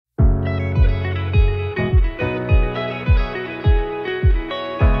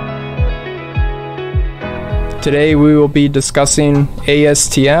Today we will be discussing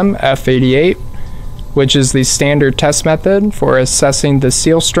ASTM F88, which is the standard test method for assessing the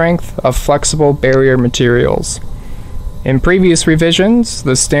seal strength of flexible barrier materials. In previous revisions,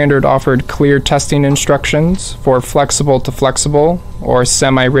 the standard offered clear testing instructions for flexible to flexible or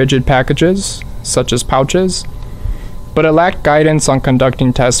semi-rigid packages, such as pouches, but it lacked guidance on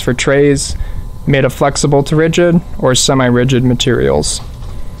conducting tests for trays made of flexible to rigid or semi-rigid materials.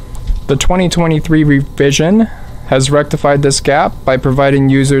 The 2023 revision has rectified this gap by providing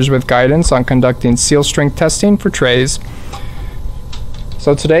users with guidance on conducting seal strength testing for trays.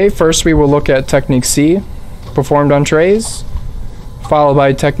 So today, first we will look at Technique C, performed on trays, followed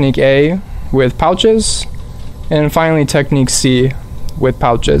by Technique A with pouches, and finally Technique C with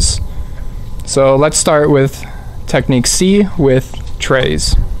pouches. So let's start with Technique C with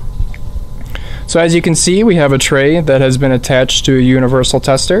trays. So as you can see, we have a tray that has been attached to a universal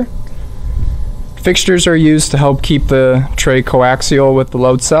tester. Fixtures are used to help keep the tray coaxial with the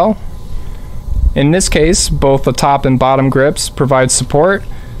load cell. In this case, both the top and bottom grips provide support,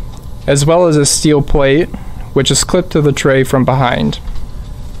 as well as a steel plate, which is clipped to the tray from behind,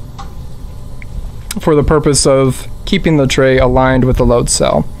 for the purpose of keeping the tray aligned with the load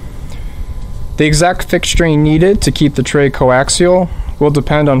cell. The exact fixturing needed to keep the tray coaxial will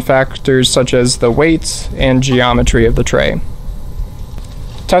depend on factors such as the weight and geometry of the tray.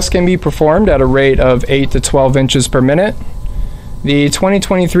 Tests can be performed at a rate of 8 to 12 inches per minute. The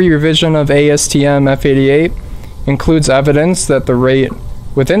 2023 revision of ASTM F88 includes evidence that the rate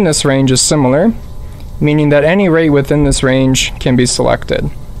within this range is similar, meaning that any rate within this range can be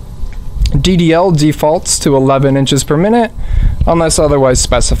selected. DDL defaults to 11 inches per minute unless otherwise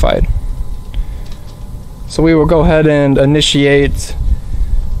specified. So we will go ahead and initiate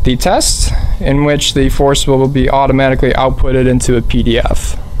the test, in which the force will be automatically outputted into a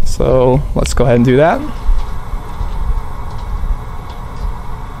PDF. So let's go ahead and do that.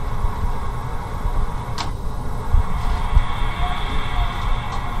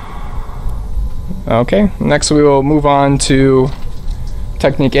 Okay, next we will move on to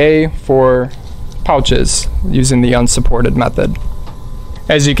Technique A for pouches using the unsupported method.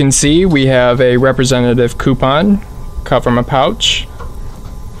 As you can see, we have a representative coupon cut from a pouch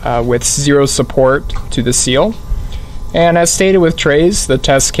with zero support to the seal. And as stated with trays, the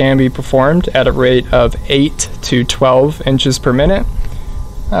test can be performed at a rate of 8 to 12 inches per minute,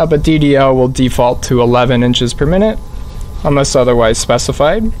 but DDL will default to 11 inches per minute unless otherwise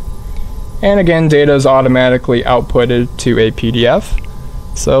specified. And again, data is automatically outputted to a PDF.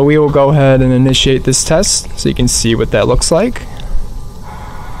 So we will go ahead and initiate this test so you can see what that looks like.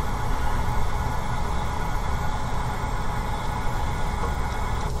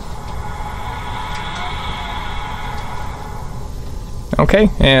 Okay,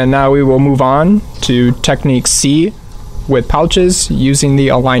 and now we will move on to Technique C with pouches using the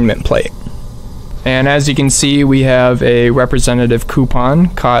alignment plate. And as you can see, we have a representative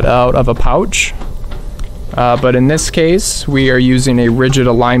coupon cut out of a pouch. But in this case, we are using a rigid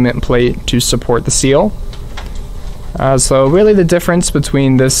alignment plate to support the seal. So really the difference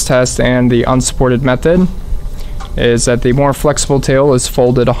between this test and the unsupported method is that the more flexible tail is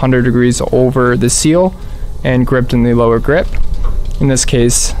folded 100 degrees over the seal and gripped in the lower grip. In this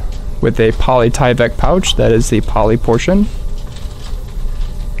case, with a poly Tyvek pouch, that is the poly portion.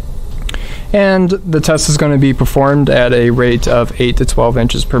 And the test is going to be performed at a rate of 8 to 12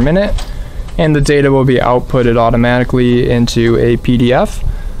 inches per minute, and the data will be outputted automatically into a PDF.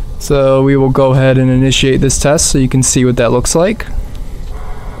 So we will go ahead and initiate this test so you can see what that looks like.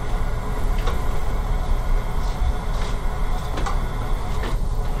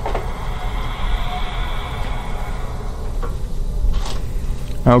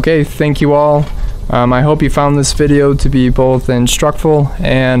 Okay, thank you all. I hope you found this video to be both instructful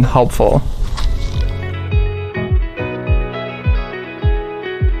and helpful.